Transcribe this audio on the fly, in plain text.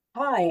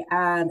Hi,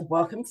 and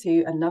welcome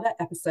to another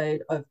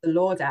episode of The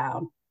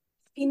Lawdown.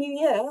 Happy New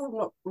Year. I'm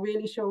not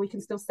really sure we can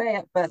still say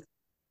it, but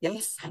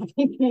yes, Happy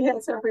New Year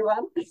to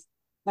everyone.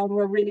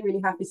 We're really, really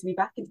happy to be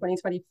back in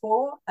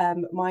 2024.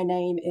 My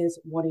name is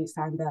Wanu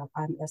Sandel.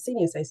 I'm a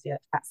senior associate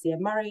at CM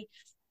Murray.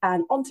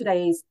 And on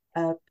today's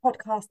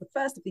podcast, the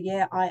first of the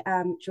year, I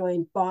am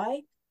joined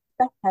by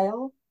Beth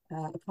Hale,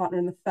 a partner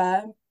in the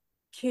firm,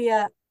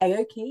 Kia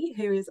Aoki,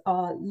 who is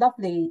our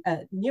lovely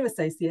new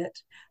associate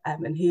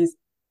and who's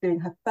doing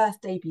her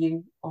first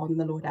debut on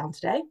the Lawdown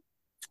today.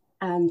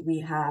 And we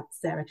have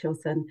Sarah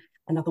Chilton,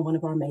 another one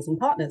of our amazing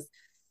partners.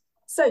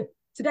 So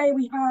today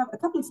we have a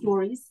couple of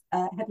stories,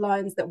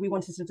 headlines that we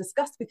wanted to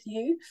discuss with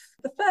you.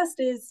 The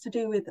first is to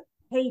do with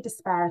pay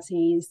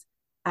disparities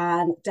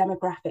and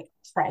demographic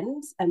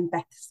trends, and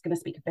Beth's going to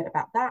speak a bit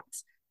about that.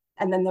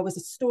 And then there was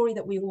a story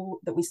that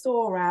we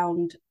saw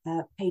around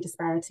pay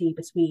disparity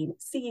between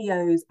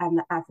CEOs and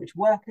the average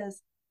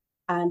workers,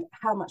 and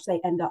how much they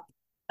end up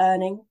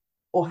earning,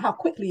 or how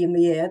quickly in the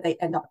year they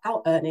end up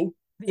out earning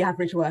the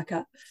average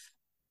worker.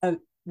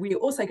 We're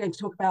also going to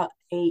talk about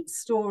a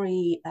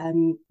story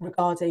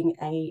regarding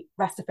a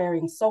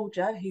Rastafarian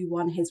soldier who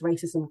won his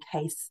racism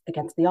case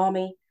against the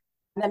army.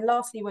 And then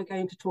lastly, we're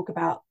going to talk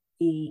about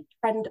the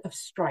trend of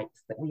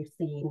strikes that we've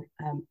seen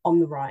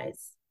on the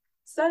rise.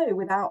 So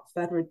without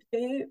further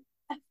ado,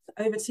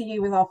 over to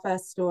you with our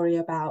first story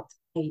about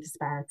pay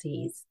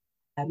disparities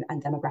and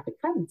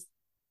demographic trends.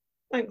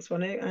 Thanks,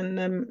 Wanu,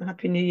 and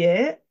Happy New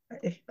Year.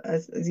 If,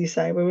 as you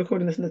say, we're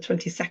recording this on the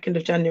 22nd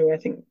of January. I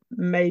think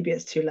maybe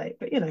it's too late,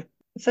 but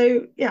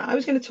So yeah, I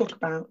was going to talk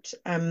about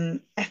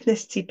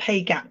Ethnicity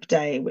Pay Gap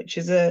Day, which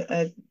is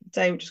a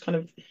day which is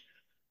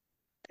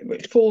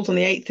which falls on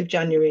the 8th of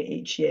January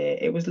each year.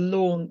 It was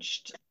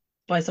launched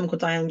by someone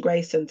called Diane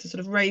Grayson to sort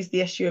of raise the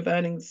issue of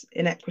earnings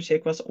inequity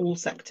across all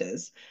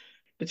sectors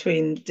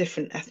between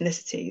different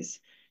ethnicities.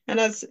 And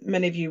as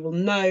many of you will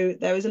know,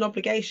 there is an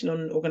obligation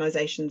on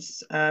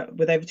organisations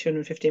with over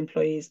 250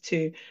 employees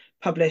to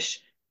publish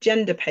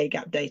gender pay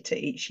gap data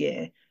each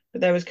year.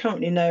 But there is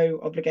currently no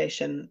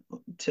obligation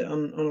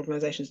on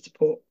organisations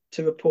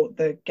to report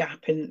the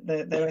gap in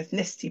their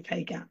ethnicity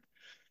pay gap.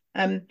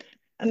 And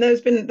there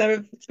have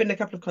been a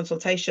couple of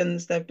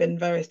consultations. There have been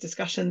various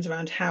discussions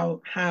around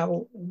how,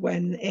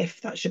 when,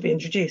 if that should be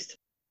introduced.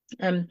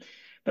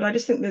 But I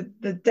just think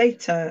that the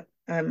data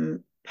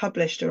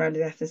published around the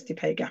ethnicity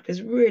pay gap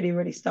is really,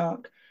 really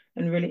stark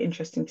and really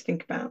interesting to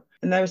think about.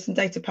 And there was some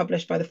data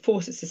published by the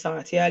Fawcett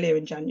Society earlier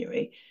in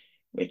January,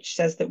 which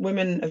says that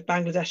women of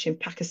Bangladeshi and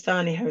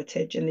Pakistani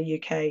heritage in the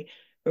UK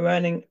are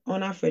earning,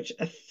 on average,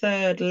 a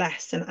third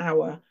less an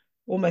hour,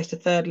 almost a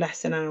third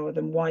less an hour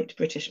than white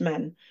British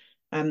men.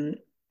 Um,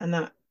 and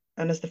that,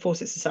 and as the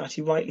Fawcett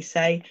Society rightly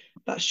say,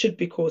 that should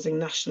be causing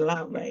national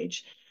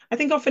outrage. I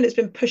think often it's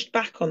been pushed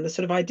back on the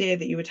sort of idea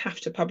that you would have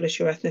to publish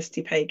your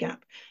ethnicity pay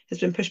gap has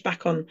been pushed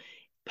back on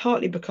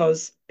partly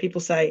because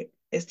people say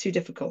it's too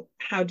difficult.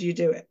 How do you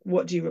do it?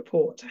 What do you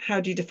report? How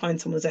do you define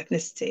someone's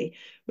ethnicity,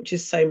 which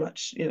is so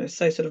much,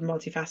 so sort of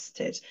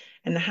multifaceted?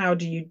 And how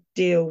do you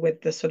deal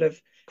with the sort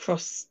of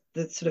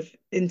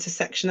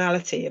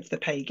intersectionality of the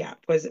pay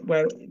gap, where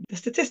the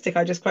statistic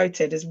I just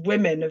quoted is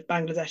women of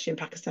Bangladeshi and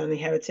Pakistani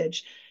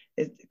heritage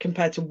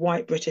compared to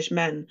white British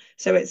men.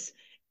 So it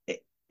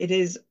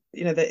is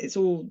that it's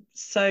all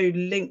so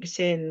linked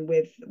in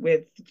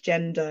with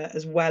gender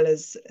as well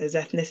as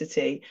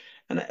ethnicity.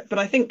 But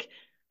I think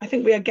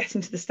we are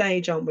getting to the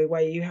stage, aren't we,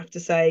 where you have to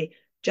say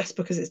just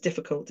because it's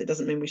difficult, it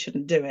doesn't mean we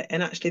shouldn't do it.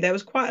 And actually, there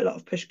was quite a lot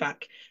of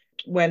pushback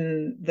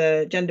when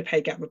the gender pay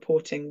gap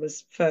reporting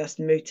was first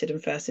mooted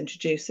and first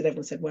introduced. And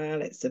everyone said,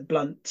 well, it's a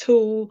blunt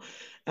tool.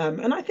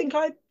 And I think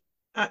I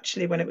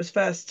actually, when it was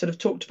first sort of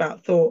talked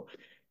about, thought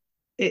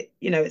it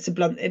is a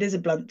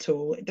blunt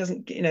tool. It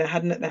doesn't,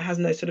 that has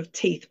no sort of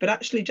teeth, but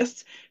actually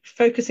just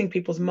focusing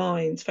people's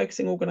minds,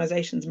 focusing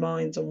organizations'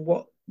 minds on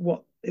what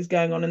is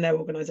going on in their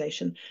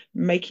organization,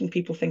 making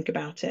people think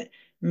about it,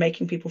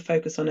 making people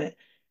focus on it,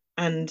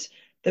 and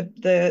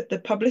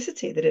the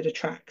publicity that it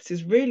attracts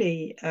is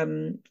really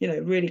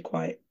really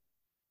quite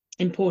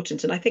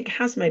important, and I think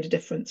has made a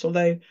difference.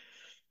 Although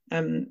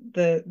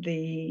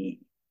the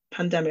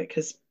pandemic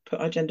has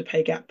put our gender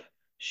pay gap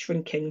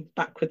shrinking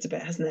backwards a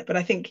bit, hasn't it? But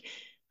I think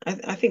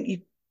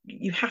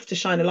you have to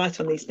shine a light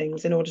on these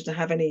things in order to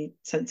have any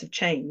sense of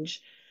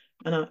change.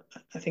 And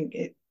I think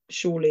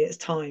surely it's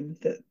time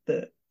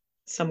that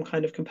some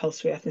kind of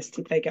compulsory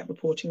ethnicity pay gap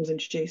reporting was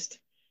introduced.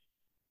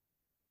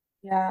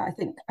 Yeah, I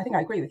think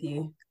I agree with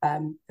you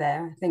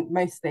there. I think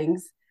most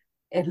things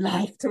in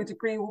life to a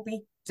degree will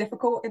be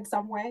difficult in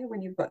some way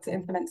when you've got to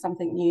implement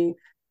something new.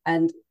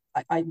 And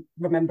I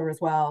remember as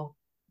well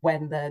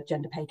when the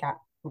gender pay gap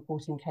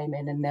reporting came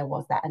in and there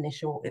was that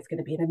initial, it's going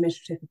to be an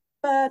administrative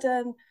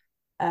burden,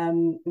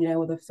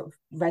 all the sort of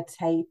red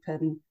tape,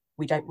 and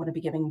we don't want to be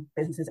giving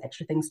businesses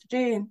extra things to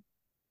do.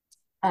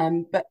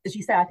 But as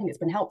you say, I think it's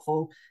been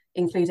helpful,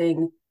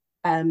 including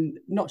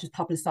not just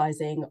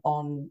publicizing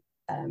on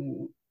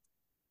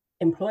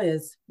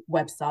employers'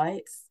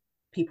 websites.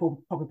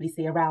 People probably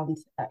see around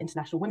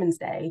International Women's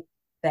Day,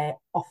 there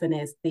often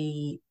is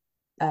the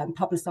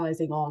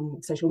publicising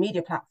on social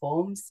media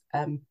platforms,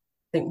 I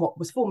think what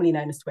was formerly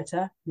known as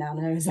Twitter, now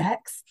known as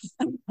X,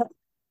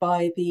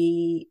 by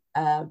the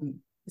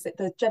is it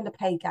the gender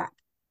pay gap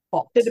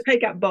bot? The pay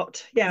gap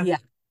bot, yeah. Yeah,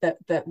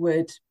 that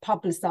would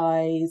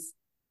publicise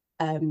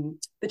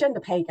the gender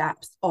pay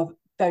gaps of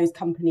those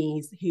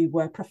companies who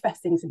were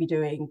professing to be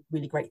doing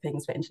really great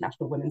things for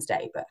International Women's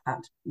Day, but had,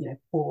 you know,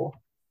 poor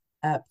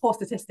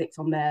statistics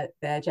on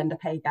their gender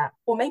pay gap,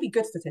 or maybe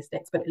good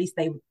statistics, but at least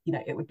they, you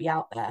know, it would be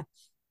out there.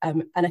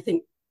 And I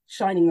think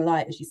shining the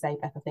light, as you say,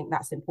 Beth, I think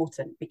that's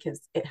important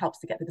because it helps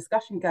to get the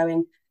discussion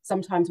going.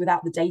 Sometimes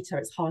without the data,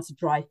 it's hard to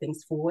drive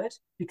things forward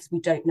because we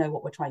don't know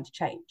what we're trying to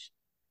change.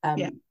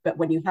 But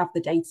when you have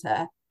the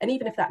data, and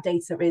even if that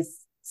data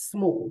is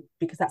small,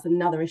 because that's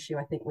another issue,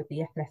 I think, with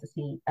the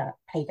ethnicity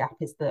pay gap,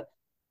 is that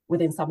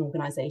within some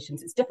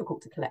organizations, it's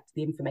difficult to collect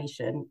the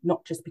information,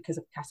 not just because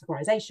of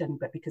categorization,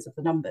 but because of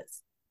the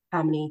numbers.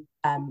 How many,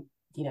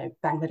 you know,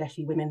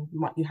 Bangladeshi women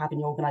might you have in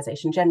your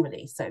organization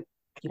generally? So,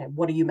 you know,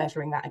 what are you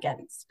measuring that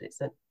against?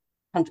 It's a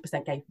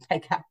 100% pay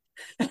gap.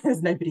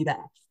 There's nobody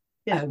there.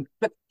 Yeah.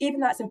 But even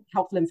that's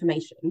helpful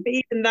information. But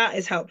even that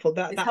is helpful.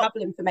 That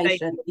helpful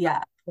information,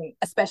 yeah,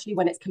 especially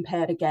when it's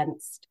compared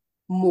against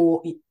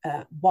more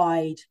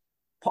wide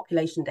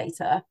population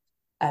data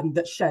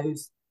that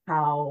shows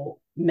how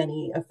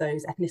many of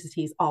those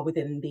ethnicities are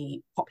within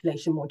the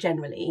population more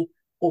generally,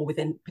 or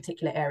within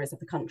particular areas of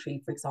the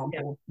country, for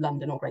example,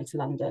 London or Greater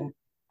London,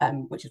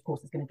 which of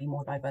course is going to be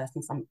more diverse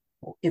than some,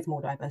 or is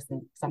more diverse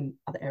than some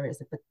other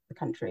areas of the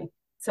country.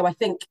 So I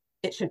think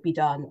it should be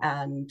done,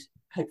 and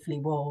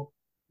hopefully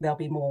there'll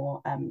be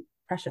more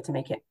pressure to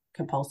make it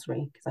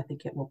compulsory, because I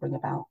think it will bring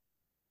about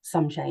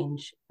some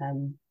change,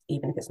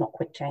 even if it's not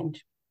quick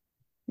change.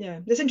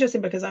 Yeah, it's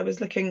interesting because I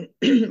was looking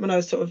when I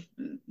was sort of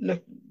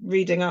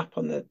reading up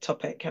on the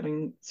topic,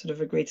 having sort of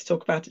agreed to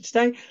talk about it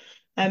today.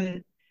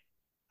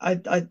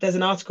 There's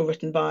an article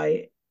written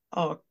by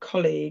our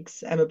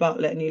colleagues Emma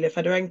Bartlett and Yulia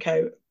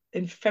Fedorenko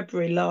in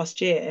February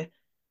last year,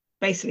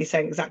 basically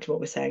saying exactly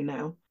what we're saying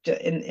now,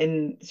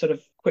 in sort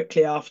of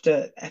quickly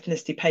after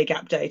Ethnicity Pay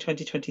Gap Day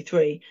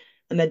 2023,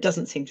 and there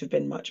doesn't seem to have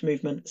been much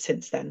movement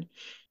since then,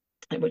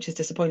 which is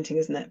disappointing,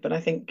 isn't it? But I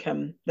think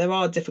there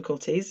are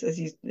difficulties, as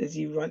you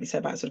rightly say,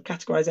 about sort of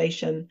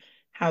categorization,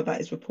 how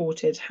that is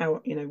reported,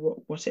 how, you know,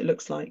 what it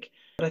looks like.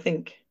 But I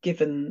think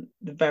given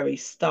the very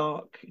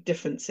stark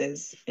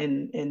differences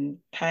in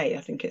pay,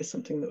 I think it is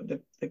something that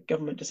the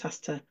government just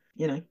has to,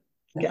 you know,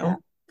 get on.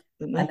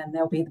 And then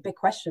there'll be the big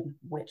question: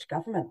 which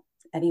government?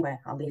 Anyway,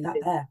 I'll leave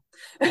that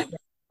there.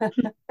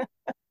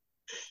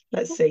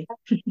 Let's see.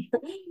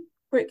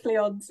 Quickly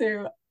on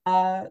to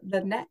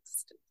the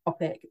next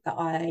topic that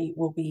I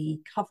will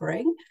be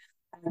covering.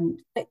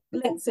 It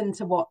links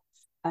into what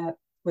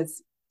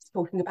was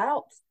talking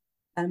about.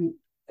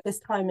 This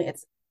time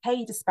it's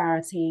pay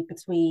disparity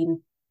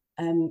between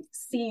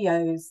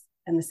CEOs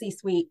and the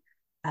C-suite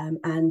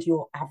and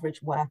your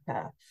average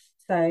worker.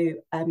 So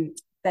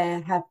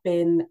there have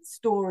been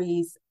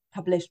stories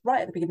published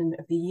right at the beginning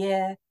of the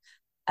year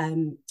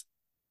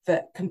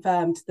that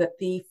confirmed that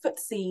the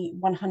FTSE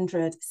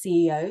 100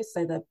 CEOs,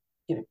 so the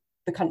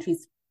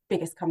country's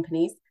biggest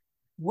companies,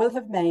 will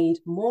have made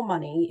more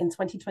money in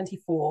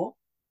 2024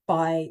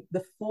 by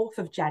the 4th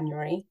of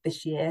January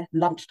this year,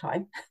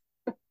 lunchtime,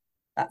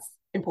 that's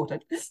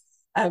important,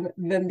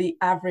 than the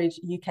average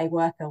UK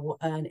worker will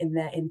earn in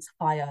their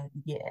entire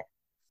year.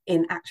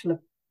 In actual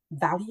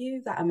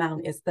value, that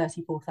amount is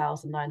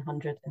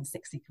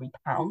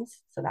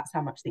 £34,963. So that's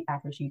how much the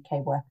average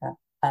UK worker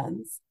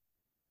earns.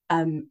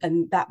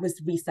 And that was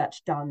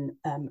research done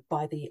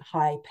by the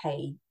High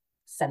Pay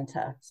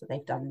Centre. So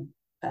they've done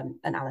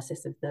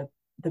analysis of the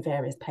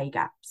various pay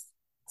gaps.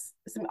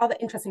 Some other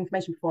interesting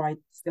information before I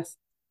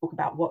talk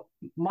about what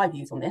my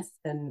views on this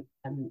and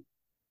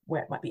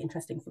where it might be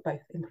interesting for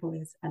both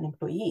employers and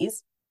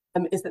employees,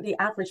 is that the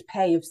average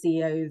pay of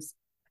CEOs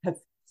have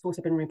sort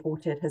of been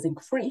reported has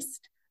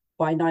increased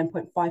by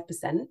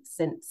 9.5%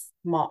 since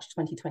March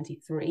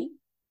 2023,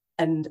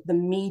 and the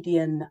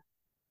median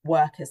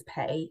workers'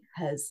 pay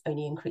has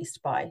only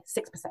increased by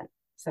 6%.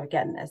 So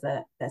again,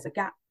 there's a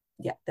gap.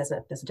 Yeah, there's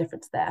a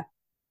difference there.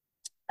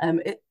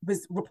 It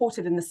was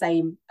reported in the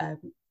same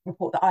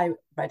report that I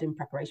read in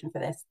preparation for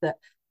this that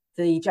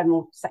the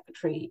General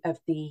Secretary of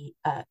the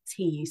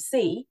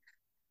TUC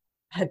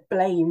had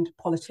blamed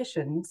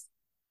politicians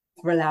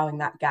for allowing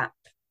that gap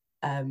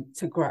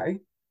to grow.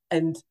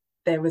 And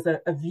there was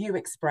a view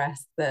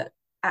expressed that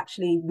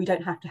actually we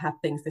don't have to have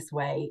things this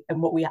way.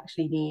 And what we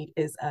actually need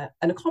is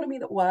an economy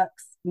that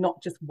works,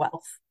 not just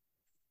wealth.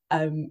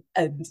 And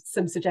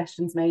some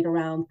suggestions made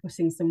around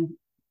putting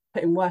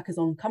workers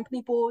on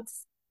company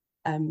boards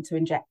to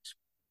inject,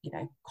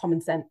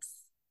 common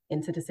sense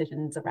into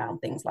decisions around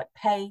things like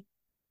pay,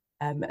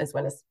 as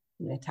well as,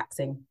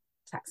 taxing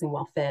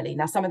well fairly.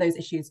 Now, some of those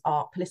issues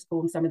are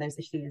political, and some of those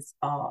issues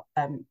are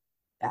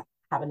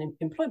have an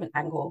employment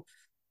angle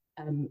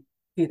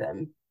to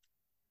them.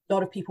 A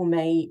lot of people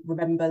may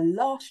remember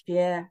last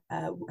year,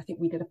 I think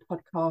we did a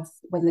podcast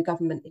when the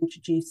government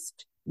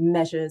introduced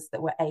measures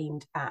that were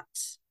aimed at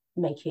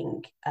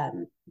making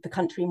the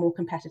country more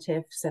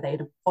competitive. So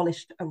they'd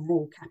abolished a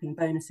rule capping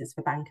bonuses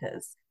for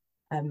bankers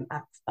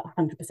at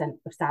 100%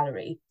 of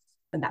salary.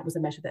 And that was a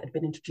measure that had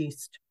been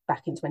introduced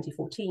back in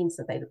 2014.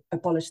 So they'd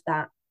abolished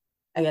that.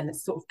 Again,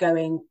 it's sort of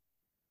going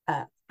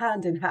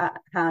hand in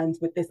hand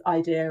with this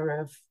idea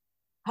of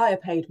higher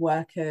paid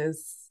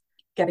workers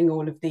getting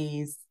all of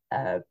these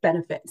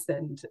benefits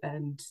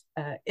and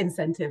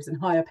incentives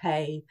and higher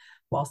pay,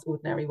 whilst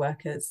ordinary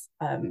workers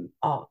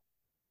are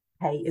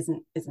pay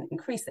isn't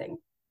increasing.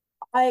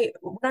 When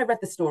I read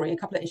the story, a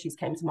couple of issues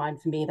came to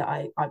mind for me that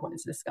I wanted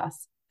to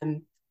discuss.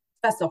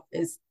 First off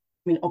is,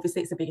 I mean,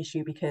 obviously it's a big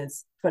issue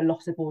because for a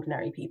lot of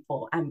ordinary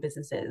people and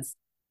businesses,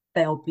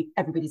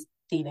 everybody's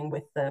dealing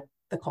with the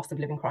cost of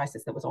living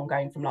crisis that was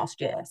ongoing from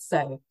last year.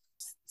 So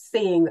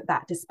seeing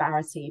that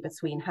disparity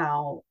between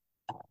how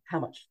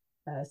much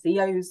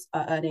CEOs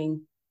are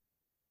earning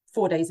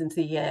 4 days into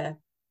the year,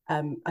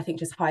 I think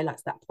just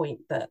highlights that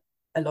point that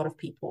a lot of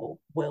people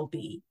will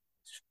be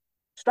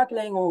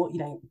struggling or,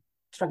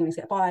 struggling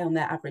to get by on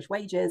their average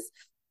wages.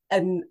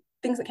 And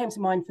things that came to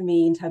mind for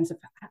me in terms of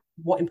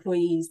what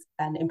employees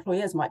and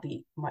employers might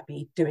be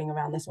doing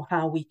around this, or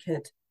how we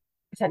could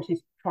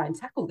potentially try and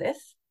tackle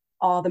this,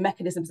 are the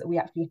mechanisms that we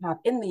actually have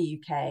in the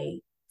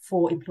UK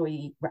for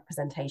employee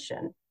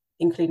representation,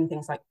 including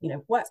things like,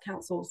 works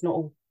councils, not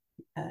all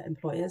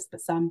employers, but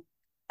some,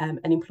 and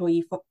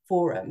employee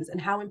forums,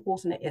 and how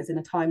important it is in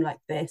a time like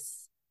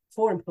this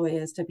for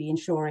employers to be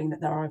ensuring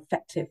that there are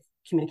effective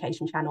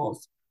communication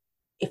channels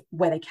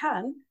where they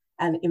can,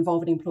 and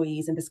involving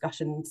employees in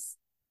discussions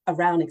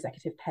around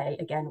executive pay,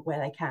 again, where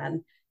they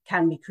can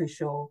be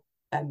crucial.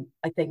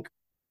 I think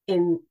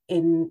in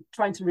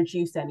trying to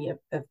reduce any of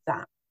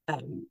that,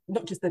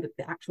 not just the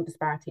actual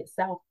disparity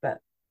itself, but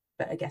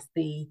I guess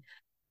the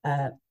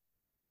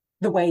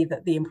way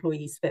that the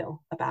employees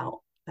feel about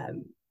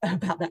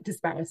that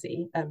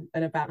disparity, and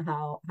about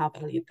how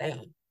valued they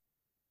are.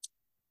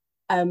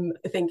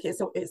 I think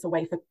it's a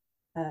way for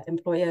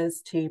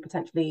employers to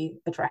potentially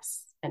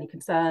address any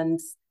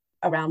concerns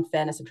around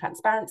fairness and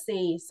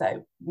transparency.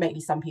 So maybe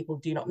some people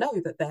do not know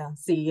that their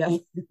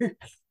CEO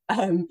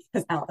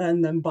has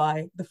out-earned them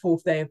by the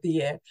 4th day of the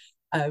year.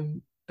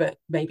 But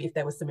maybe if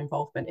there was some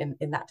involvement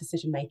in that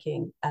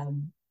decision-making,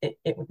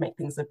 it would make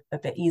things a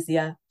bit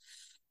easier.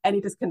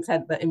 Any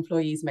discontent that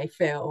employees may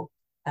feel,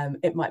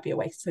 it might be a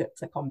way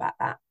to combat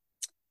that.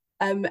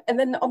 And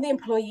then on the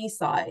employee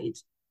side,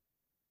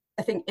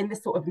 I think in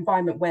this sort of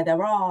environment where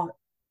there are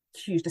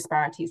huge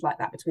disparities like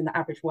that between the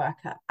average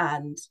worker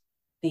and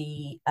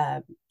the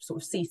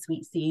sort of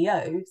C-suite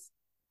CEOs,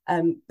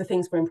 the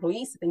things for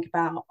employees to think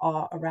about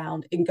are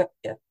around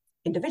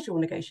individual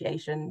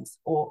negotiations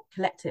or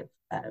collective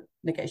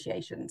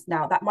negotiations.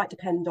 Now, that might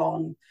depend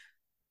on,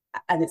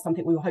 and it's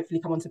something we will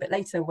hopefully come on to a bit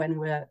later when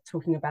we're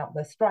talking about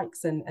the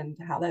strikes and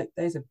how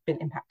those have been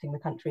impacting the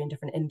country in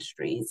different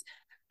industries,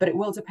 but it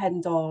will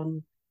depend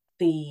on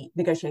the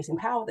negotiating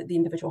power that the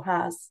individual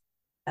has,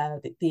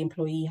 that the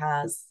employee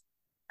has.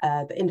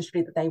 The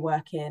industry that they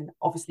work in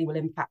obviously will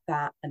impact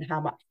that, and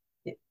how much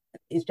it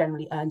is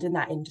generally earned in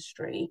that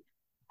industry.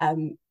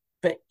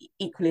 But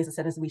equally, as I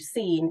said, as we've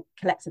seen,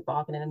 collective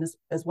bargaining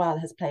as well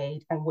has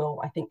played and will,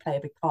 I think, play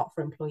a big part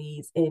for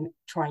employees in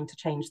trying to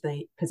change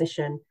the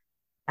position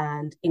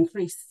and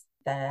increase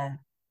their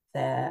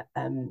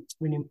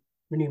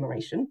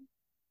remuneration.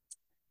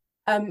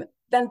 Then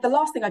the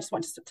last thing I just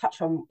wanted to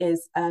touch on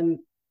is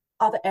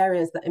other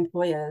areas that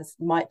employers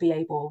might be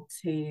able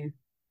to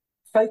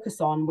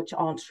focus on which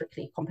aren't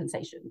strictly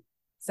compensation.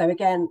 So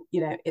again,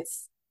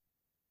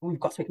 we've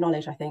got to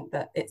acknowledge, I think,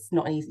 that it's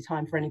not an easy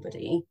time for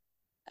anybody,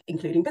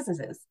 including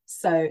businesses.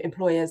 So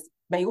employers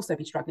may also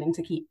be struggling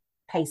to keep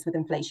pace with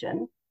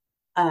inflation,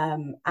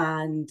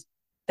 and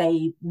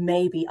they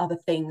may be other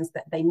things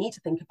that they need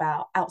to think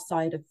about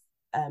outside of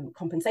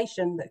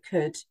compensation that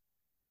could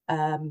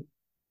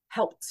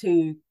help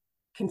to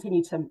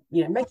continue to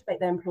motivate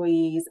their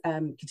employees,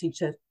 continue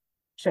to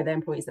show their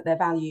employees that they're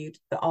valued,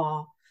 that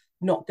are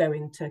not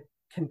going to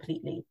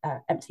completely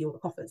empty all the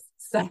coffers.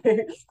 So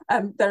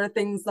there are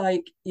things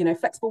like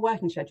flexible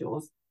working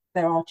schedules.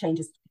 There are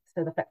changes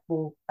to the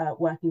flexible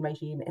working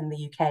regime in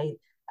the UK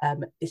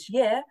this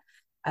year,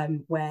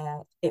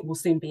 where it will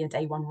soon be a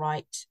day one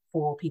right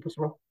for people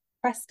to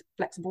request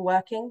flexible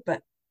working,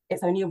 but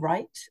it's only a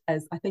right,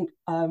 as I think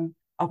our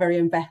very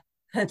own Beth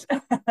had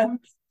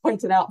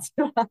pointed out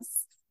to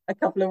us a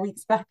couple of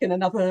weeks back in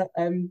another,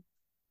 I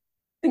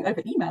think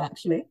over email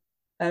actually,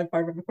 if I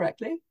remember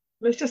correctly.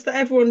 Well, it's just that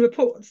everyone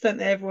reports, don't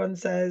they? Everyone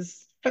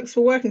says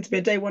flexible working to be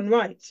a day one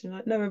right. You're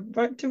like, no, a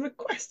right to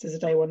request is a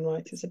day one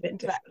right. It's a bit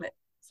Exactly. different.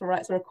 It's a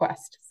right to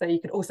request. So you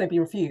could also be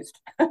refused.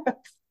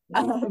 But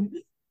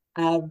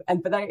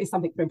that is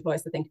something for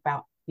employers to think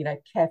about,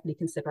 carefully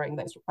considering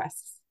those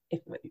requests if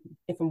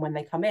and when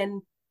they come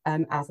in,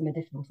 as an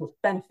additional sort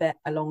of benefit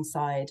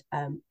alongside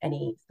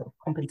any sort of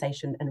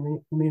compensation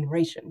and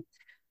remuneration.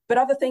 But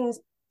other things,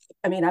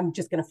 I mean, I'm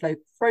just going to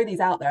throw these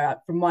out there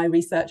from my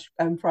research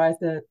prior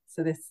to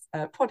this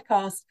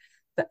podcast,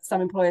 that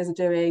some employers are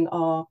doing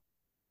are,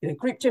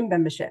 group gym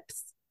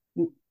memberships,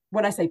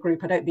 when I say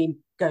group, I don't mean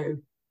go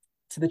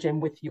to the gym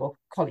with your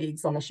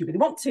colleagues unless you really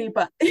want to,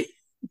 but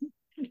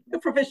the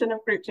provision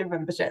of group gym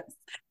memberships.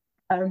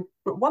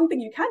 But one thing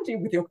you can do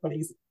with your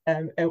colleagues,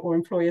 or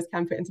employers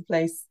can put into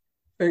place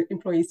for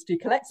employees to do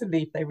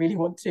collectively if they really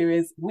want to,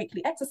 is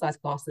weekly exercise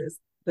classes.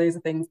 Those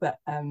are things that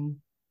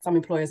some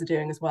employers are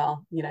doing as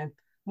well.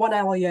 1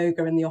 hour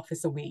yoga in the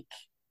office a week,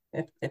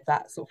 if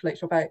that sort of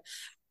floats your boat.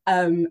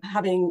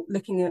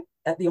 Looking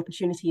at the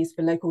opportunities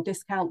for local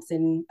discounts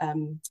in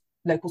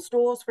local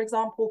stores, for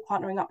example,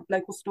 partnering up with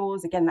local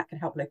stores. Again, that can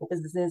help local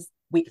businesses.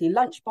 Weekly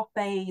lunch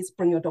buffets,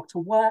 bring your dog to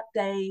work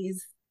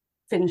days,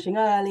 finishing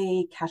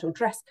early, casual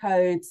dress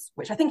codes,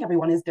 which I think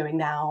everyone is doing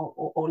now,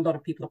 or a lot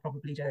of people are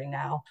probably doing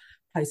now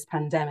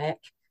post-pandemic.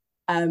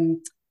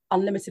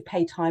 Unlimited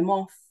paid time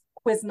off,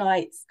 quiz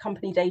nights,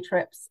 company day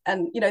trips,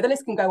 and the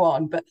list can go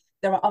on, but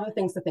there are other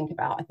things to think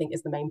about, I think,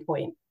 is the main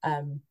point,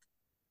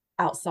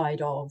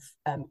 outside of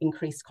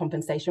increased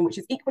compensation, which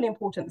is equally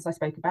important, as I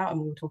spoke about, and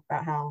we'll talk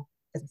about how,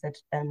 as I said,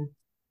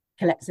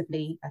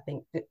 collectively, I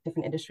think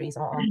different industries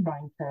are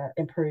trying to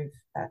improve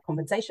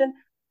compensation.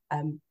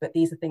 But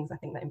these are things I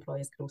think that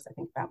employers could also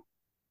think about.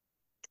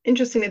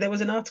 Interestingly, there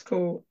was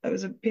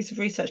a piece of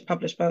research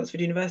published by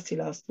Oxford University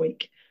last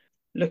week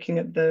looking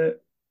at the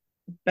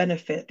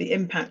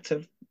impact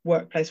of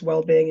workplace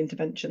wellbeing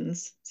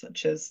interventions,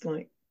 such as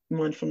like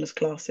mindfulness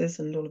classes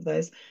and all of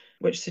those,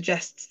 which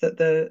suggests that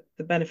the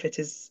benefit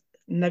is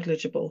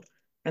negligible.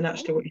 And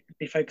actually what you should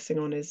be focusing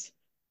on is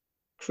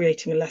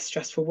creating a less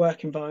stressful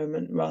work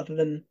environment rather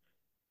than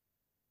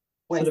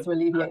ways to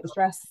alleviate the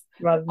stress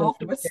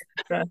afterwards.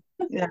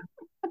 Yeah.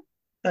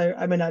 So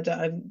I mean,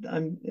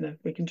 I'm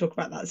we can talk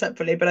about that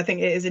separately, but I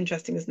think it is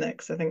interesting, isn't it?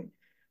 Because I think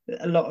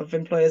a lot of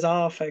employers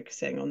are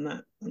focusing on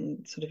that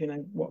and sort of,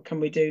 what can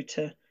we do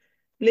to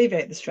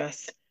alleviate the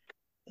stress?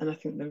 And I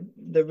think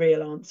the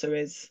real answer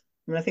is,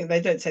 I mean, I think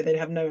they don't say they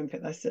have no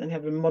impact, they certainly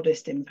have a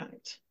modest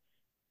impact.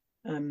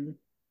 And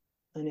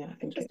yeah, I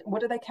think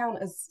what do they count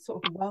as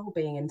sort of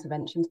well-being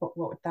interventions? What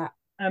would that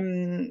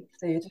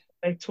include?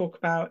 They talk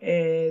about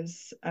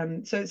is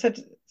so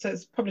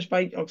it's published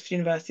by Oxford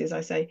University, as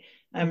I say.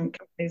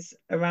 Companies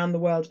around the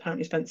world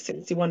apparently spent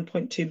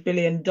 $61.2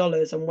 billion on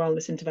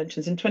wellness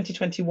interventions in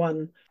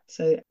 2021.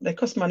 So they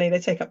cost money, they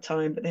take up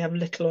time, but they have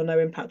little or no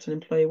impact on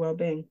employee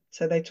well-being.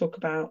 So they talk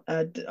about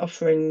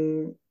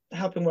helping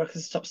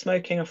workers stop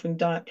smoking, offering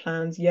diet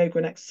plans, yoga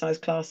and exercise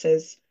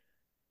classes,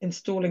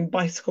 installing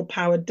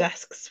bicycle-powered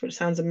desks, which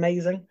sounds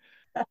amazing.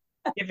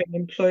 Giving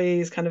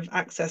employees kind of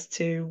access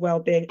to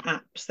well-being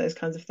apps, those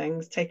kinds of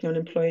things, taking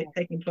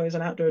employees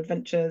on outdoor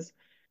adventures.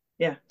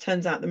 Yeah,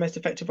 turns out the most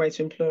effective way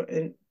to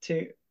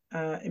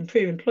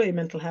improve employee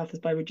mental health is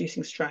by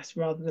reducing stress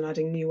rather than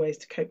adding new ways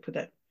to cope with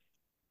it.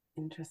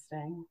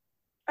 Interesting.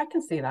 I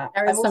can see that.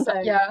 I'm also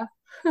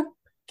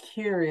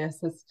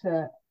curious as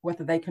to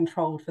whether they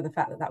controlled for the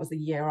fact that that was a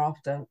year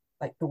after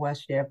like the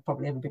worst year of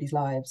probably everybody's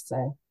lives.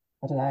 So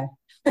I don't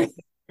know.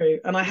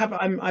 And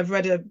I've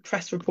read a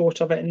press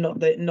report of it and not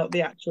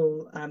the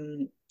actual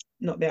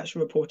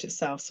report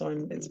itself.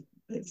 So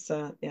it's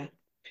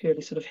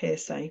purely sort of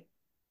hearsay.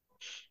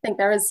 I think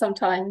there is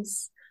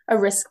sometimes a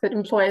risk that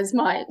employers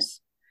might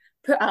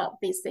put out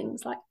these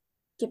things like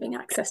giving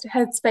access to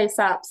headspace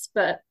apps,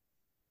 but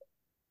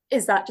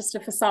is that just a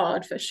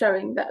facade for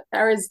showing that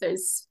there is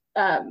those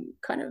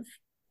kind of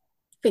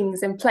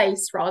things in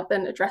place rather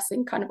than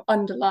addressing kind of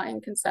underlying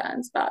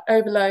concerns about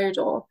overload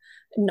or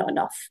not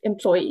enough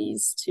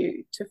employees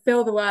to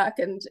fill the work?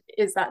 And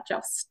is that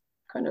just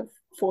kind of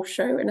for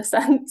show in a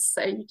sense?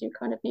 So you do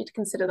kind of need to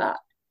consider that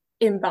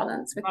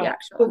imbalance with the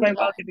actual very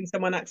well giving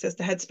someone access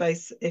to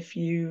headspace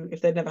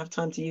if they never have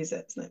time to use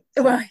it, isn't it?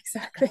 So, well,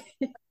 exactly.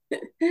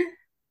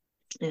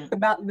 Yeah.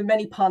 About the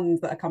many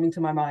puns that are coming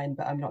to my mind,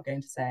 but I'm not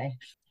going to say.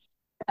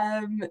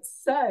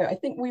 So I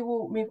think we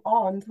will move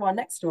on to our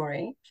next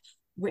story,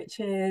 which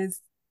is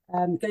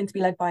going to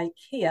be led by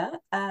Kia,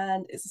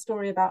 and it's a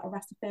story about a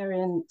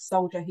Rastafarian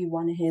soldier who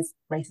won his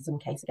racism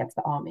case against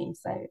the army.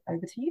 So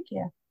over to you,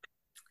 Kia.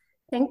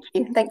 Thank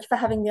you for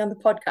having me on the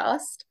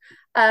podcast.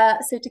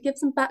 So to give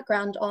some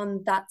background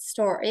on that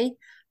story,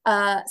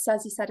 so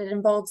as you said, it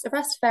involves a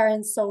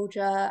Rastafarian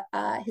soldier.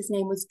 His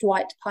name was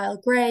Dwight Pyle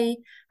Gray,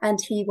 and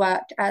he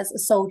worked as a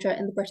soldier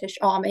in the British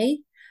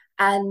Army.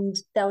 And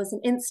there was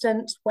an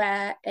incident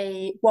where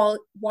a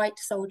white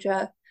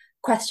soldier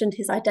questioned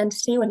his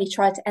identity when he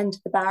tried to enter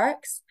the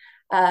barracks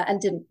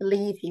and didn't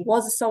believe he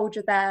was a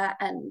soldier there.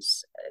 And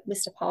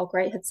Mr. Pyle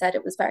Gray had said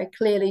it was very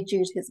clearly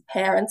due to his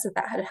appearance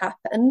that had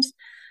happened.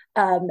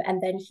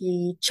 And then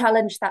he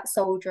challenged that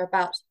soldier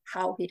about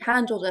how he'd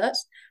handled it,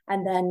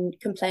 and then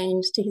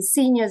complained to his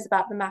seniors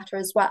about the matter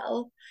as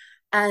well.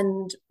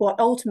 And what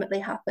ultimately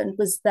happened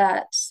was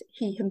that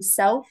he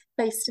himself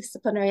faced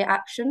disciplinary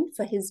action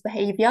for his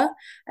behaviour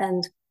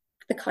and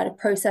the kind of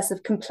process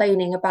of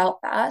complaining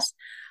about that,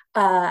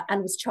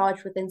 and was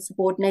charged with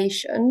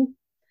insubordination.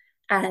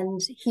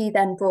 And he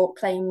then brought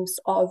claims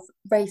of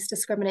race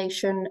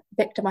discrimination,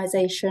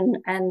 victimisation,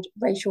 and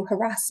racial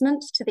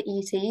harassment to the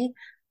ET,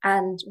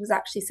 and was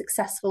actually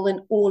successful in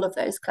all of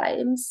those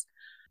claims.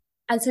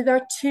 And so there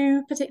are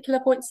two particular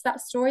points to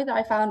that story that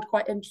I found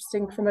quite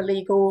interesting from a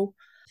legal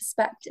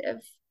perspective.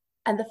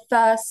 And the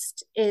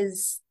first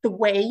is the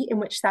way in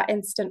which that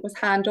incident was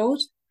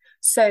handled.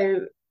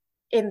 So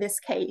in this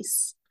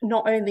case,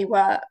 not only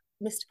were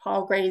Mr.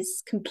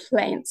 Palgrave's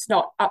complaints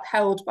not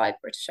upheld by the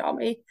British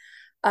Army,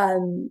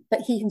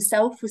 but he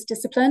himself was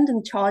disciplined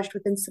and charged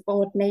with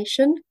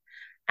insubordination.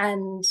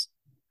 And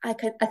I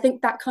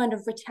think that kind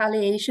of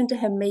retaliation to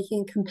him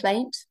making a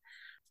complaint,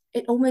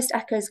 it almost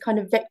echoes kind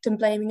of victim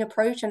blaming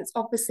approach, and it's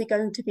obviously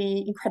going to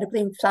be incredibly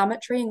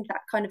inflammatory in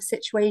that kind of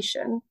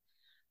situation.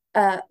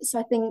 So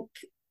I think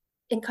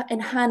in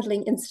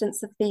handling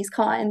incidents of these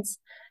kinds,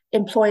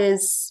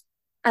 employers,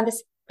 and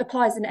this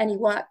applies in any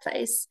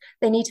workplace,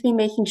 they need to be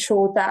making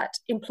sure that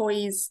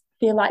employees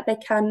feel like they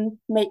can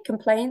make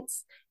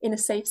complaints in a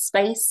safe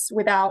space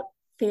without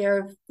fear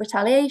of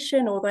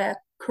retaliation or their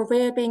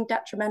career being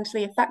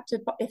detrimentally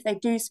affected if they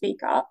do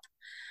speak up.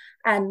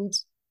 And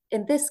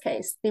in this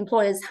case, the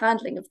employer's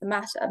handling of the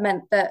matter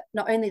meant that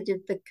not only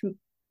did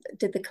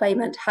the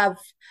claimant have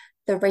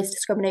the race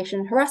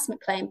discrimination and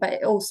harassment claim, but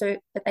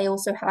they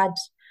also had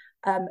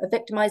a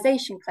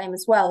victimization claim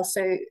as well.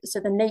 So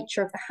the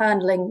nature of the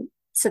handling,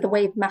 so the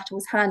way the matter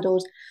was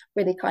handled,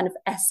 really kind of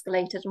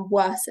escalated and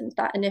worsened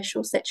that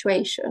initial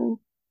situation.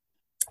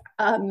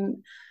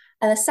 And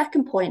the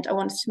second point I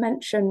wanted to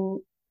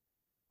mention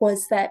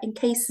was that in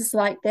cases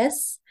like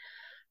this,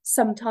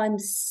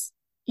 sometimes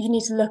you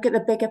need to look at the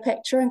bigger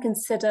picture and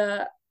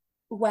consider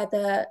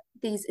whether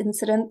these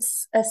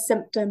incidents are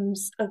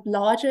symptoms of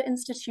larger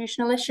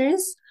institutional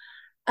issues.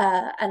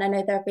 And I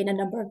know there have been a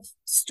number of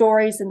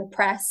stories in the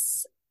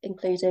press,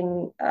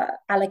 including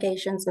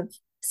allegations of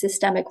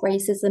systemic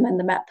racism in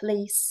the Met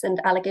Police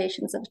and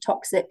allegations of a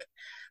toxic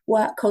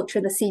work culture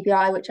in the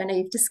CBI, which I know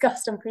you've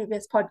discussed on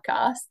previous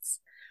podcasts.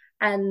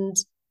 And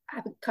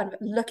kind of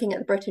looking at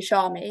the British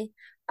Army,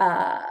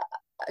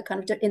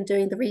 in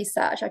doing the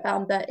research, I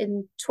found that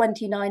in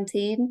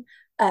 2019,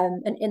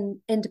 an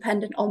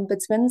independent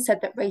ombudsman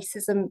said that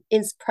racism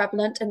is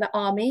prevalent in the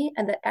army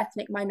and that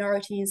ethnic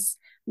minorities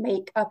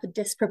make up a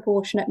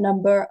disproportionate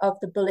number of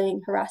the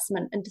bullying,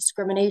 harassment, and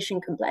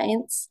discrimination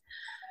complaints.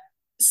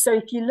 So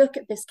if you look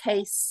at this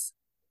case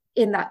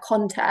in that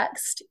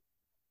context,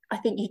 I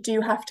think you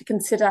do have to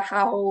consider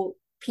how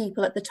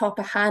people at the top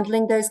are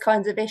handling those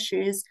kinds of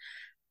issues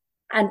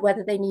and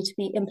whether they need to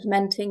be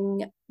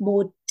implementing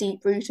more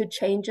deep-rooted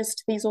changes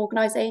to these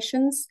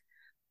organizations.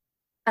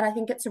 And I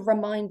think it's a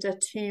reminder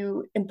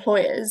to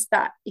employers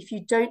that if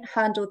you don't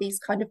handle these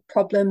kind of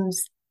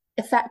problems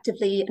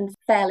effectively and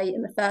fairly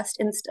in the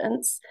first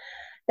instance,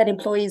 then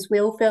employees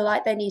will feel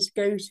like they need to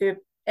go to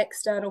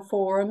external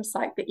forums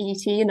like the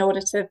ET in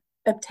order to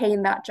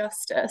obtain that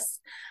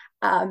justice.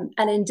 And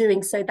in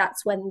doing so,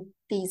 that's when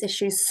these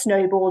issues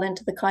snowball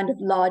into the kind of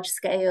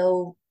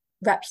large-scale,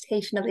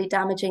 reputationally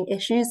damaging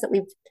issues that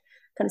we've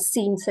kind of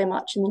seen so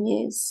much in the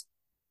news.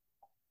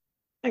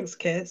 Thanks,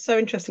 Keir. It's so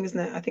interesting, isn't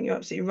it? I think you're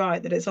absolutely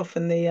right that it's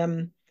often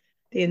the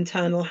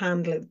internal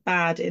handling,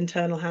 bad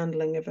internal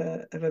handling of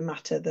a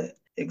matter that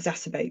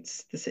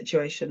exacerbates the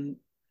situation.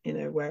 You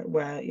know, where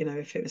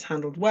if it was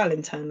handled well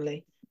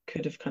internally,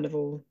 could have kind of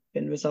all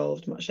been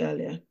resolved much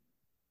earlier.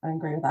 I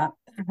agree with that.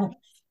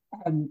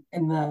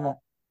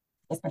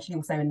 Especially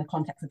also in the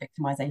context of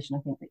victimization,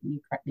 I think that you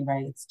correctly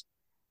raised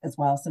as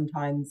well.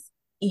 Sometimes,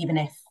 even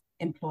if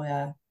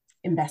employer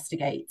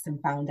investigates and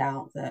found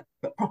out that,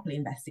 but properly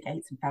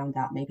investigates and found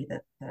out maybe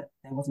that there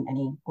wasn't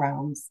any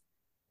grounds,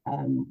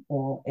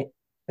 or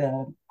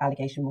the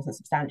allegation wasn't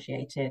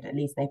substantiated, at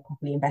least they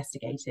properly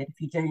investigated.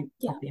 If you don't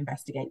properly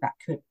investigate, that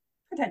could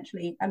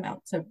potentially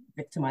amount to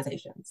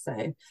victimization. So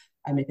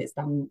if it's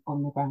done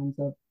on the grounds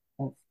of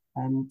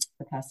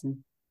the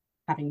person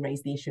having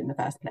raised the issue in the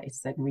first place,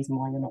 so the reason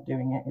why you're not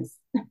doing it is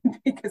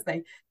because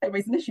they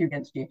raised an issue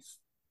against you.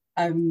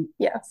 So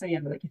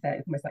like you said,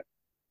 it's almost like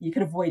you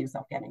could avoid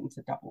yourself getting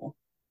into double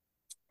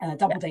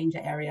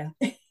danger area.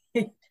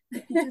 You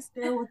just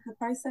deal with the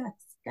process,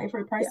 go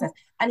through a process.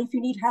 And if you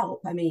need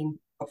help, I mean,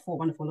 I've got 4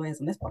 wonderful lawyers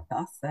on this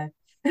podcast, so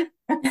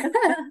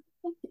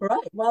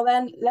right, well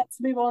then let's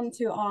move on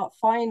to our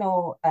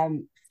final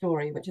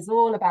story, which is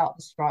all about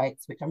the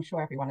strikes, which I'm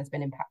sure everyone has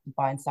been impacted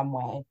by in some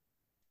way,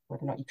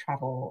 whether or not you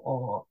travel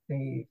or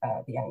through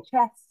the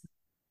NHS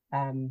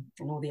and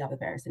all the other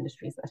various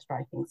industries that are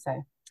striking.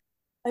 So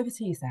over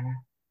to you, Sarah.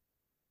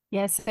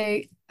 Yeah,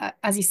 so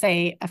as you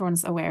say,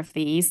 everyone's aware of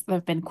these. There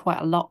have been quite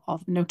a lot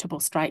of notable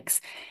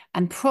strikes,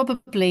 and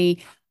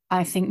probably,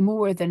 I think,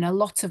 more than a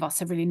lot of us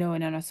have really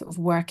known in our sort of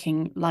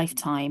working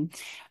lifetime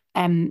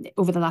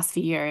over the last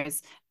few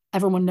years.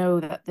 Everyone will know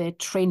that the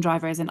train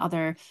drivers and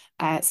other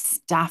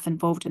staff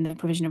involved in the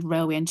provision of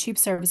railway and tube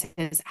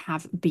services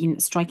have been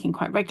striking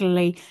quite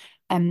regularly.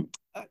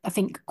 I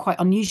think quite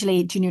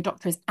unusually, junior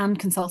doctors and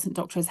consultant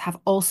doctors have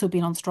also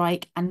been on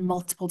strike, and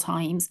multiple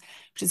times,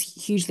 which has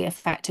hugely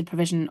affected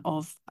provision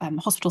of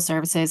hospital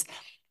services.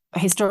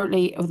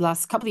 Historically, over the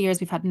last couple of years,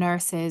 we've had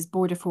nurses,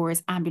 border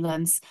force,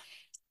 ambulance,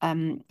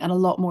 and a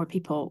lot more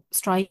people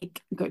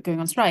going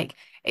on strike.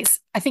 It's,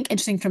 I think,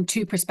 interesting from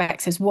two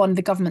perspectives. One,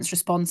 the government's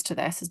response to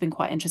this has been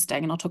quite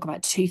interesting, and I'll talk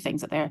about two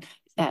things that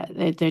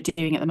they're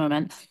doing at the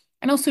moment.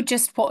 And also,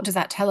 just what does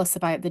that tell us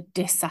about the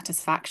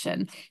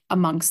dissatisfaction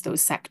amongst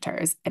those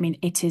sectors? I mean,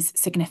 it is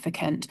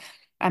significant.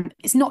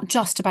 It's not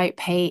just about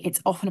pay, it's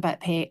often about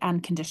pay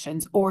and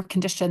conditions or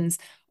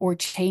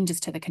changes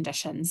to the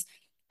conditions.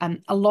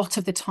 A lot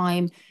of the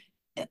time,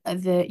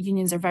 the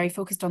unions are very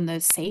focused on the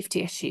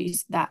safety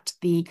issues that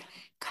the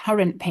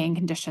current paying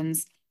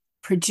conditions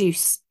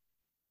produce.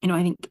 You know,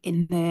 I think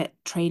in the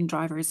train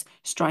drivers'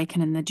 strike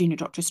and in the junior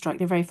doctors' strike,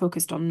 they're very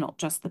focused on not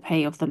just the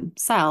pay of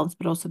themselves,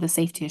 but also the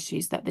safety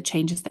issues that the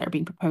changes that are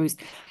being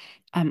proposed,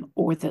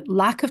 or the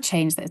lack of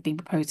change that is being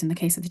proposed in the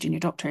case of the junior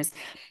doctors,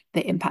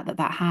 the impact that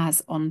that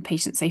has on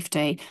patient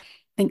safety. I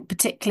think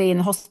particularly in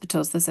the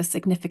hospitals, there's a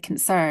significant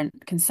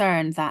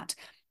concern that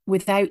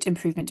without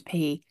improvement to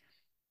pay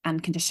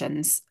and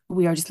conditions,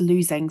 we are just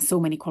losing so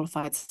many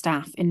qualified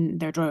staff in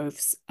their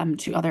droves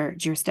to other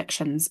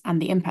jurisdictions, and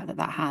the impact that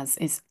that has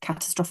is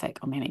catastrophic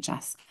on the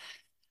NHS.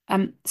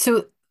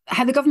 So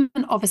how the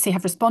government obviously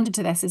have responded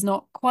to this is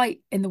not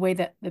quite in the way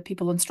that the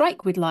people on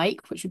strike would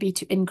like, which would be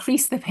to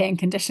increase the pay and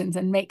conditions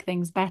and make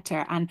things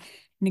better and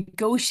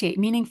negotiate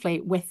meaningfully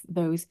with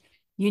those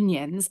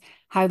unions.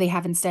 How they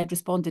have instead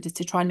responded is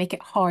to try and make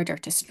it harder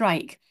to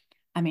strike.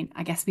 I mean,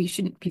 I guess we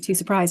shouldn't be too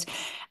surprised.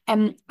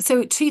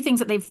 So two things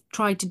that they've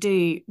tried to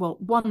do, well,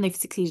 one they've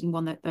succeeded in,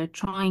 one that they're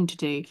trying to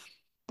do.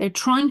 They're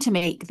trying to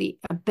make the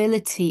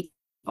ability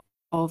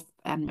of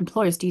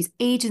employers to use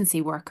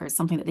agency workers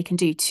something that they can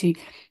do to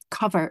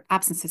cover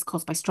absences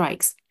caused by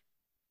strikes.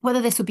 Whether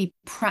this would be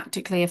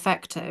practically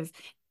effective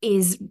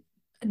is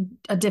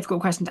a difficult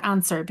question to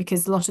answer,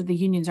 because a lot of the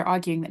unions are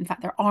arguing that, in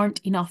fact, there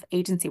aren't enough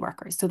agency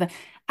workers. So the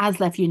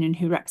ASLEF union,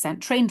 who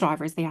represent train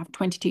drivers, they have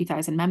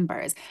 22,000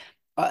 members.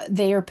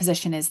 Their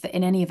position is that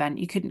in any event,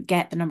 you couldn't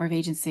get the number of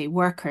agency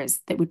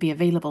workers that would be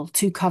available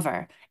to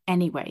cover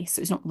anyway.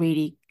 So it's not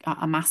really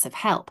a massive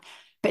help.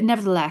 But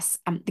nevertheless,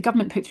 the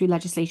government put through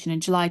legislation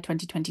in July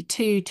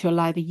 2022 to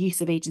allow the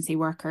use of agency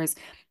workers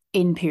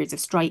in periods of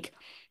strike.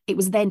 It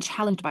was then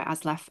challenged by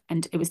ASLEF,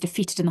 and it was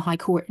defeated in the High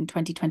Court in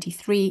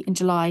 2023 in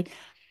July.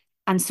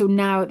 And so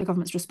now the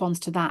government's response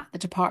to that, the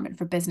Department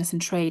for Business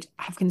and Trade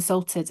have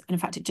consulted, and in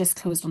fact, it just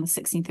closed on the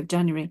 16th of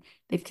January.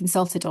 They've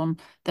consulted on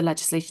the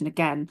legislation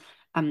again.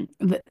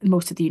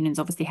 Most of the unions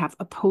obviously have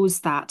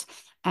opposed that,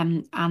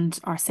 and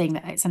are saying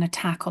that it's an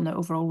attack on the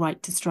overall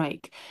right to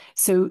strike.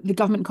 So the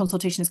government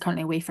consultation is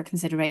currently away for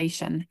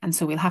consideration, and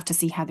so we'll have to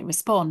see how they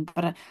respond.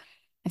 But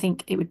I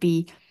think it would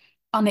be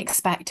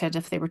unexpected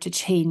if they were to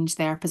change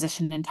their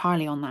position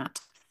entirely on that.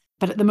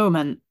 But at the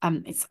moment,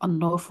 it's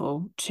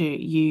unlawful to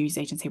use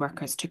agency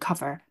workers to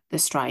cover the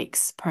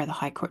strikes per the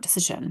High Court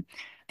decision.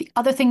 The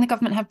other thing the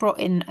government have brought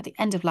in at the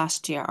end of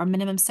last year are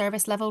minimum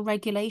service level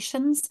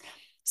regulations.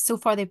 So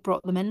far, they've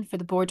brought them in for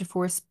the border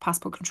force,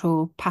 passport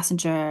control,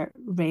 passenger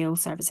rail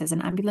services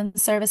and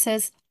ambulance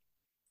services.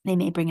 They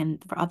may bring in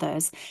for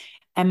others.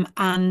 They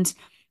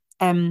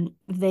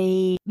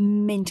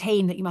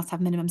maintain that you must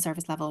have minimum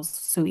service levels.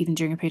 So even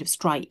during a period of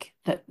strike,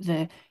 that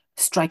the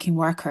striking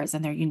workers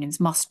and their unions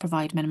must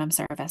provide minimum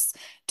service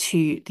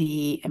to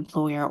the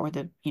employer or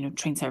the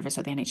train service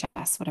or the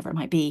NHS, whatever it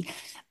might be.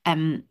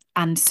 And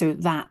so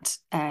that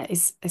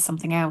is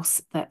something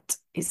else that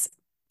is,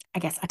 I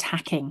guess,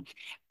 attacking.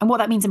 And what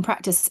that means in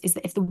practice is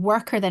that if the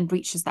worker then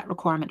breaches that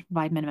requirement to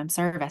provide minimum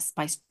service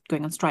by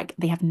going on strike,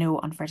 they have no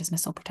unfair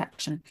dismissal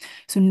protection.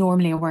 So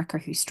normally a worker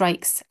who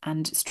strikes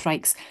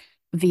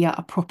via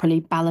a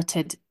properly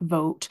balloted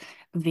vote,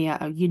 via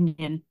a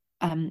union,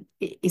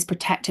 is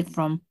protected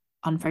from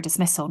unfair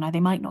dismissal. Now, they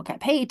might not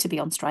get paid to be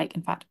on strike.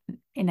 In fact,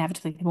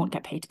 inevitably, they won't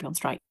get paid to be on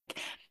strike,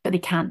 but they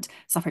can't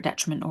suffer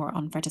detriment or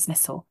unfair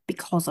dismissal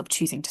because of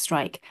choosing to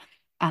strike.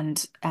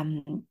 And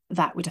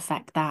that would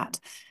affect that.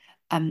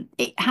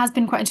 It has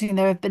been quite interesting.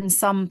 There have been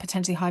some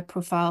potentially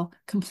high-profile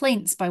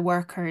complaints by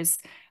workers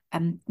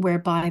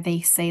whereby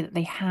they say that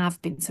they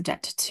have been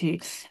subjected to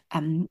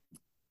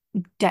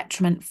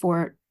detriment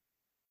for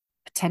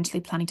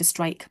potentially planning to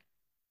strike.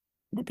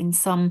 There have been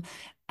some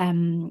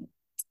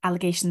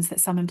allegations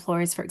that some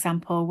employers, for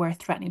example, were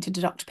threatening to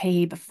deduct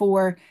pay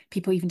before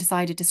people even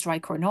decided to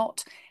strike or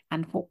not.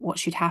 And what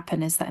should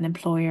happen is that an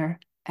employer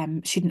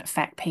shouldn't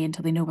affect pay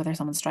until they know whether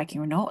someone's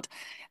striking or not.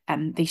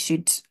 They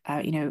should,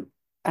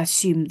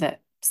 assume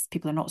that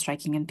people are not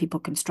striking and people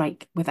can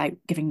strike without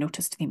giving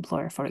notice to the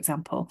employer, for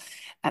example.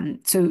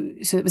 So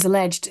it was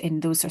alleged in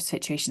those sorts of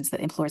situations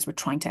that employers were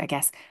trying to, I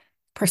guess,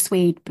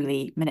 persuade,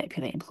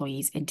 manipulate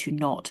employees into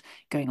not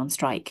going on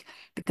strike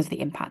because of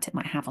the impact it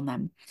might have on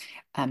them.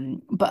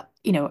 But,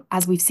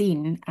 as we've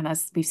seen, and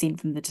as we've seen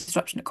from the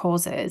disruption it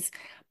causes,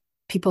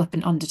 people have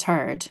been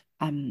undeterred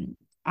and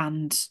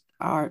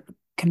are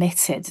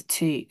committed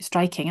to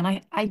striking.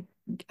 And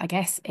I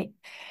guess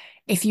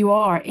if you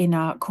are in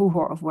a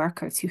cohort of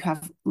workers who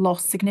have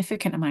lost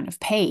significant amount of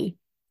pay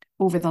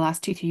over the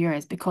last 2-3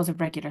 years because of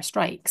regular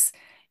strikes,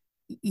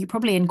 you're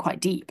probably in quite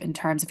deep in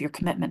terms of your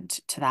commitment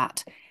to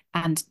that.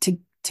 And to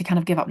to kind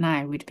of give up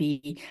now would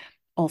be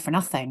all for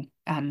nothing.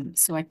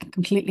 So I can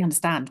completely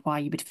understand why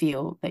you would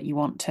feel that you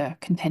want to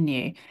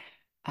continue.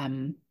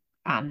 And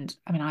I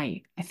mean,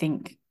 I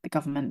think the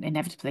government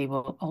inevitably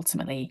will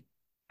ultimately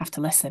have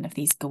to listen if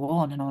these go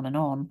on and on and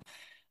on.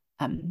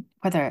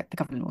 Whether the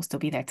government will still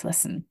be there to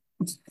listen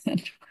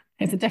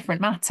is a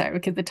different matter,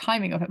 because the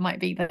timing of it might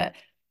be that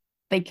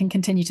they can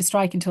continue to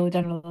strike until the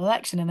general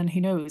election, and then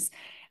who knows.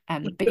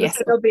 But yes,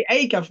 there'll be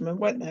a government,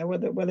 won't there?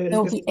 Whether it's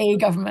there'll this be a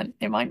government.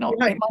 It might not.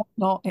 right. It might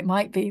not. It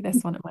might be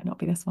this one. It might not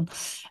be this one.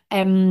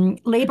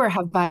 Labour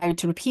have vowed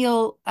to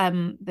repeal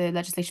the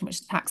legislation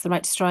which attacks the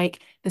right to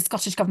strike. The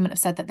Scottish government have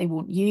said that they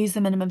won't use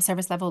the minimum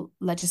service level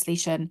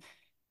legislation.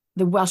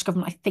 The Welsh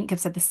government, I think,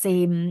 have said the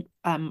same.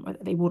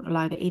 They won't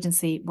allow the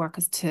agency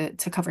workers to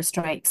cover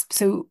strikes.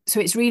 So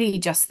it's really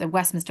just the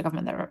Westminster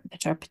government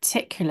that are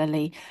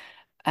particularly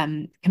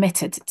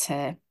committed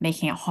to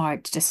making it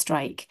hard to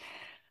strike.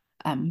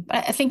 But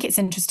I think it's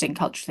interesting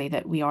culturally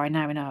that we are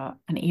now in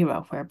an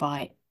era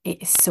whereby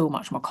it is so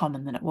much more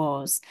common than it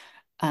was.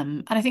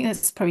 And I think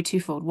that's probably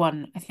twofold.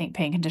 One, I think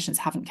paying conditions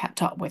haven't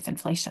kept up with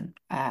inflation,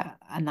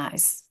 and that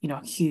is,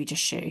 a huge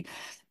issue,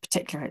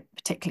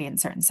 particularly in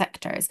certain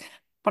sectors.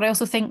 But I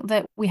also think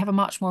that we have a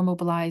much more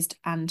mobilised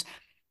and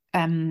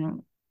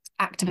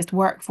activist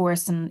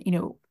workforce, and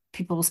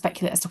people will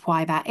speculate as to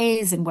why that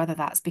is, and whether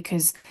that's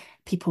because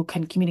people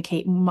can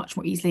communicate much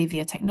more easily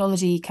via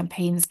technology,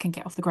 campaigns can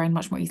get off the ground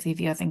much more easily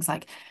via things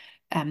like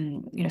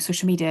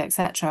social media,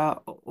 etc.,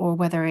 or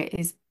whether it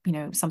is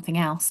something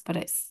else. But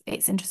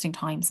it's interesting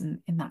times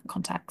in that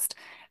context,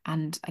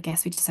 and I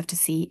guess we just have to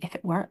see if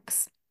it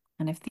works,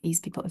 and if these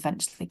people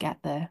eventually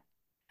get the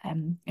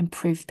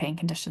improved paying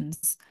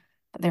conditions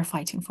that they're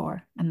fighting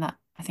for, and that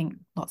I think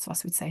lots of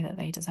us would say that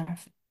they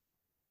deserve.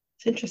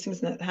 It's interesting,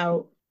 isn't it,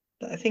 how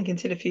I think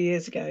until a few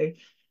years ago,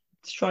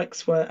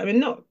 strikes were, I mean,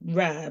 not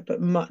rare,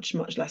 but much,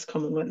 much less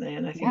common, weren't they?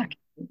 And I think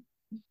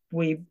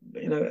we,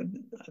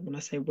 when I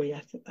say we,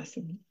 I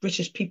think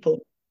British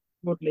people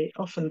broadly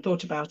often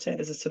thought about it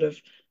as a sort of,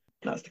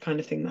 that's the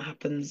kind of thing that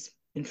happens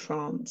in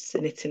France,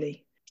 in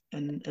Italy,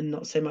 and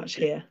not so much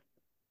here.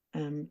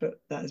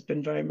 But that has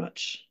been very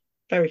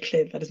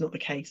clear that is not the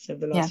case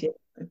over the last year.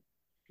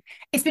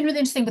 It's been really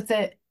interesting with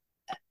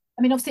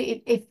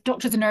obviously, if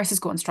doctors and nurses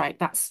go on strike,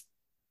 that's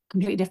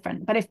completely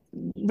different. But if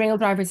rail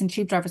drivers and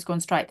tube drivers go on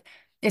strike,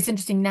 it's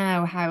interesting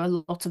now how a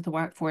lot of the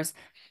workforce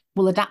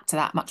will adapt to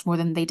that much more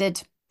than they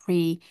did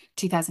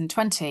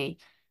pre-2020.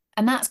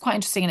 And that's quite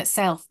interesting in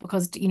itself,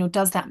 because,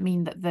 does that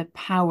mean that the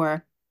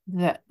power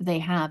that they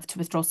have to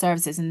withdraw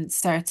services in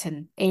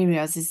certain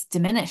areas is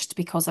diminished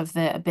because of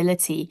the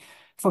ability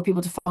for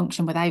people to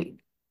function without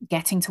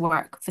getting to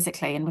work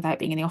physically and without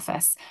being in the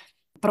office?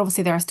 But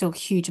obviously there are still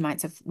huge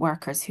amounts of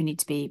workers who need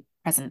to be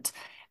present.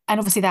 And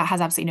obviously that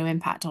has absolutely no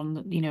impact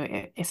on,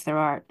 if there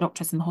are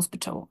doctors in the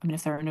hospital. I mean,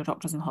 if there are no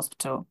doctors in the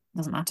hospital, it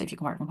doesn't matter if you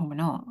can work from home or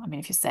not. I mean,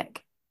 if you're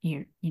sick,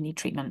 you need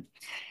treatment.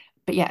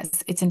 But yeah,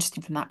 it's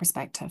interesting from that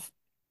perspective.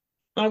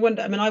 I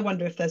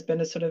wonder if there's been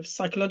a sort of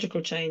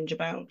psychological change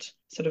about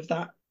sort of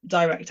that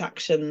direct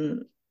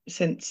action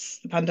since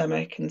the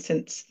pandemic, and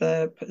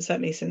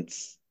certainly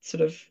since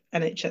sort of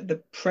NHS,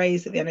 the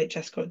praise that the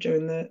NHS got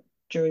during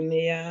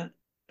the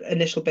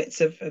initial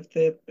bits of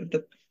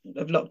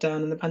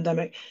lockdown and the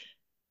pandemic,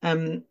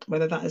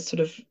 whether that has sort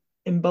of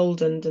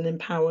emboldened and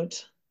empowered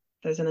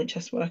those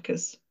NHS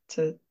workers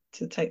to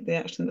take the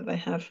action that they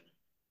have.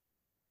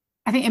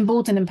 I think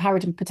emboldened,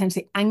 empowered, and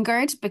potentially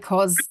angered,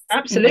 because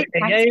absolutely,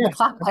 thanks for the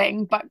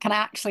clapping, but can I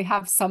actually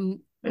have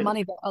some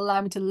money that will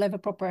allow me to live a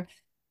proper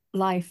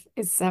life?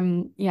 Is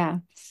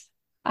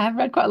I have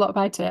read quite a lot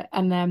about it,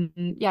 and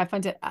I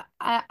find it.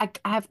 I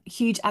have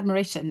huge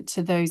admiration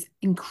to those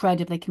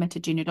incredibly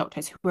committed junior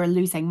doctors who are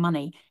losing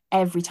money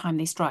every time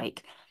they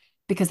strike,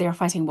 because they are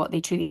fighting what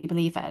they truly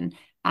believe in,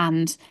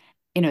 and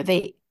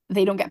they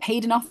don't get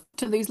paid enough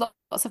to lose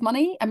lots of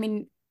money. I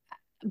mean,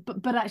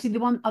 but actually, the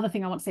one other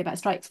thing I want to say about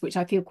strikes, which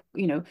I feel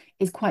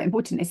is quite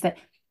important, is that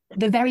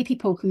the very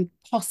people who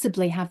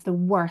possibly have the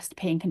worst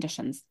paying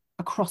conditions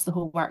across the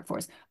whole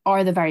workforce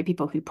are the very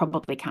people who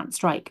probably can't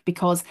strike,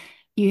 because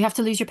you have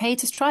to lose your pay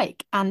to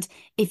strike. And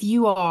if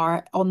you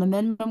are on the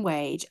minimum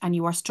wage and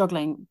you are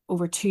struggling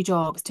over 2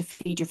 jobs to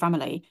feed your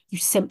family, you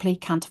simply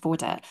can't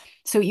afford it.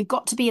 So you've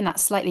got to be in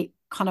that slightly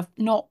kind of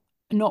not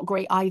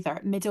great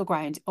either middle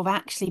ground of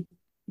actually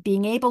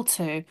being able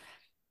to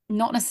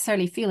not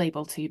necessarily feel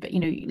able to, but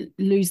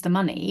lose the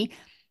money.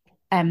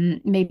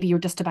 Maybe you're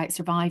just about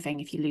surviving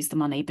if you lose the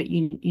money, but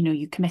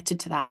you committed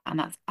to that, and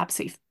that's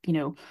absolutely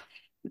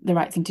the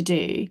right thing to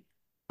do.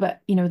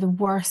 But the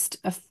worst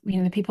of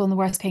the people in the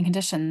worst paying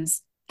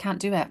conditions can't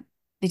do it.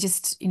 They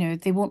just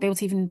they won't be able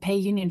to even pay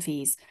union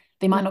fees.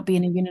 They might not be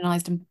in a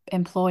unionized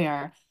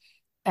employer.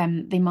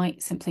 They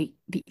might simply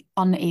be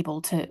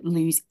unable to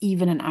lose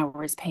even an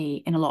hour's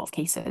pay in a lot of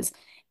cases,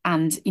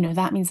 and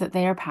that means that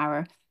their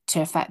power to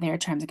affect their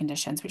terms and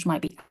conditions, which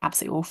might be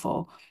absolutely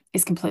awful,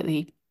 is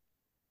completely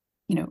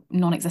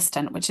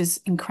non-existent, which is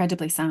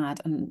incredibly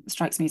sad and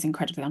strikes me as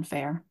incredibly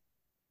unfair.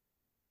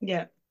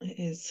 Yeah, it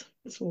is.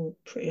 It's all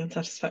pretty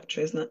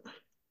unsatisfactory, isn't it?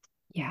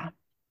 Yeah.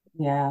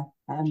 Yeah.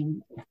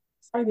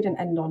 Sorry we didn't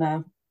end on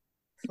a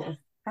sort of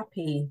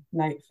happy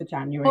note for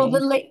Well,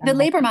 January. the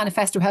Labour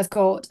manifesto has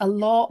got a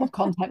lot of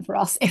content for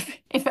us if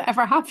it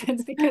ever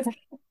happens, because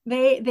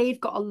they've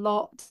got a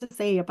lot to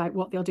say about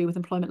what they'll do with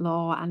employment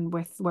law and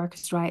with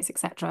workers' rights,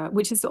 etc.,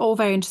 which is all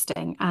very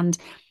interesting. And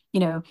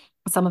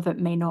some of it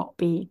may not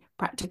be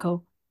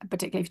practical,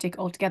 particularly if you take it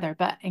all together,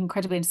 but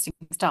incredibly interesting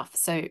stuff.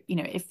 So,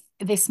 if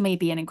this may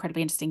be an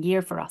incredibly interesting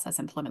year for us as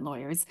employment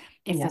lawyers,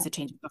 if Yeah. there's a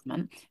change of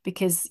government,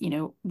 because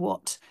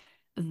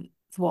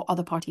what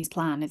other parties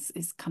plan is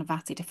kind of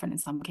vastly different in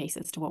some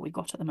cases to what we've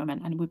got at the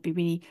moment, and it would be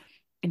really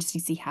interesting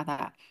to see how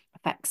that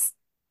affects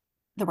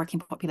the working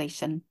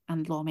population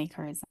and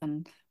lawmakers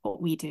and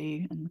what we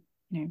do and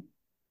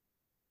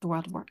the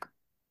world of work.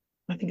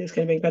 I think it's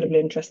going to be incredibly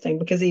interesting,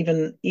 because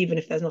even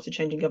if there's not a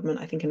change in government,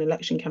 I think an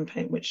election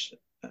campaign, which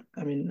I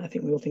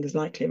think we all think is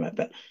likely, right?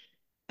 But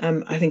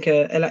I think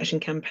an election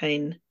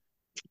campaign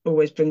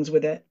always brings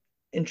with it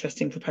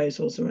interesting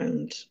proposals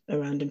around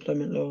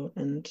employment law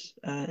and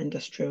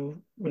industrial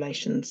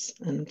relations,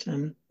 and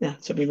so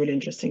it'll be really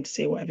interesting to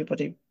see what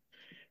everybody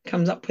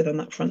comes up with on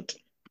that front.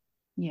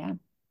 Yeah.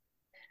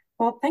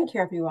 Well, thank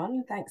you,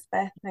 everyone. Thanks,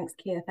 Beth. Thanks,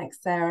 Kia. Thanks,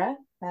 Sarah.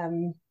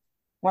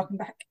 Welcome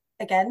back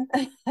again,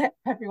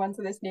 everyone,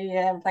 to this new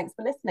year, and thanks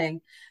for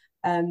listening.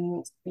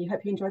 We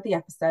hope you enjoyed the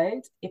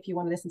episode. If you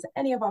want to listen to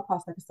any of our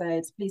past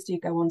episodes, please do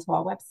go onto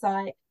our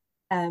website.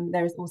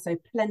 There is also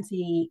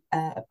plenty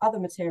of other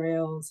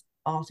materials,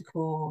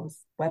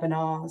 articles,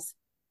 webinars,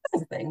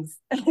 other things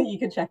you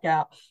can check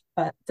out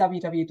at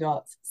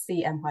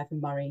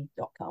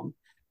www.cm-murray.com.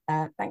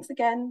 Thanks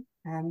again.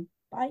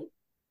 Bye.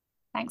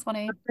 Thanks,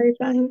 Manu. Okay,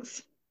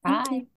 thanks. Bye.